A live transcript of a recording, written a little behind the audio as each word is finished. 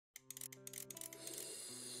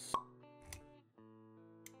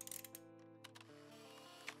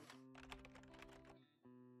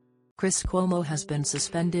Chris Cuomo has been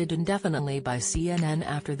suspended indefinitely by CNN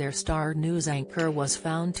after their star news anchor was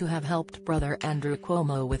found to have helped brother Andrew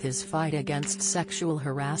Cuomo with his fight against sexual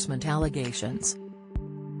harassment allegations.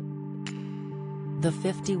 The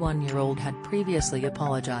 51-year-old had previously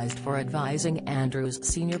apologized for advising Andrew's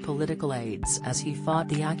senior political aides as he fought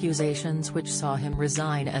the accusations which saw him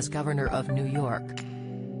resign as governor of New York.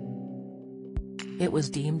 It was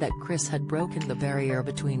deemed that Chris had broken the barrier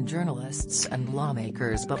between journalists and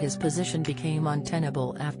lawmakers, but his position became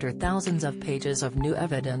untenable after thousands of pages of new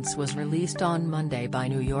evidence was released on Monday by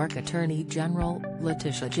New York Attorney General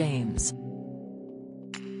Letitia James.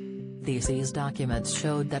 These documents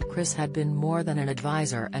showed that Chris had been more than an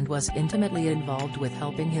advisor and was intimately involved with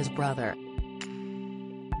helping his brother.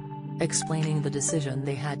 Explaining the decision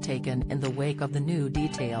they had taken in the wake of the new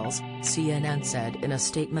details, CNN said in a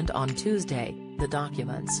statement on Tuesday, "The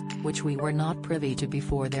documents, which we were not privy to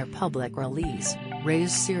before their public release,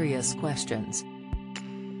 raise serious questions."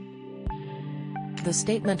 The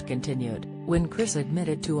statement continued, "When Chris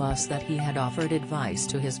admitted to us that he had offered advice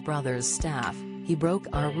to his brother's staff, he broke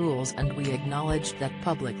our rules and we acknowledged that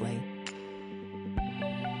publicly.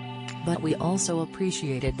 But we also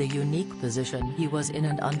appreciated the unique position he was in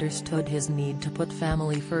and understood his need to put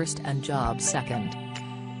family first and job second."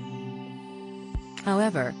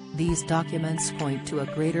 However, these documents point to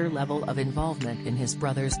a greater level of involvement in his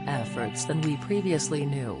brother's efforts than we previously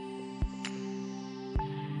knew.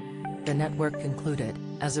 The network concluded,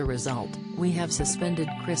 "As a result, we have suspended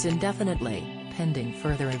Chris indefinitely, pending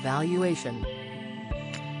further evaluation."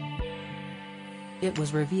 It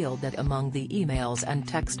was revealed that among the emails and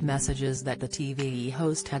text messages that the TV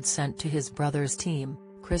host had sent to his brother's team,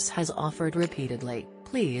 Chris has offered repeatedly,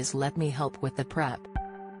 "Please let me help with the prep."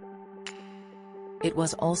 It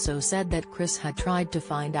was also said that Chris had tried to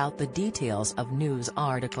find out the details of news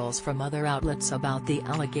articles from other outlets about the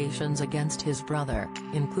allegations against his brother,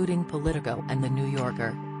 including Politico and The New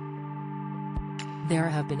Yorker. There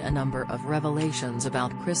have been a number of revelations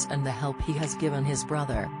about Chris and the help he has given his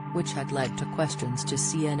brother, which had led to questions to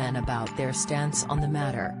CNN about their stance on the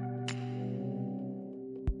matter.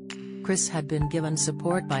 Chris had been given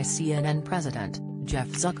support by CNN President, Jeff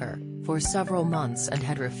Zucker, for several months and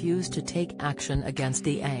had refused to take action against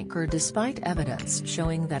the anchor despite evidence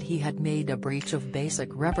showing that he had made a breach of basic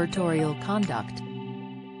reportorial conduct.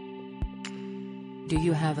 Do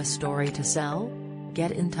you have a story to sell?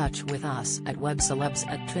 Get in touch with us at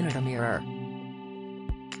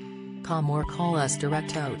webcelebs@trinitymirror.com or call us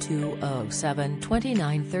direct 0207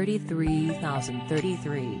 29 33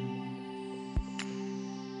 033.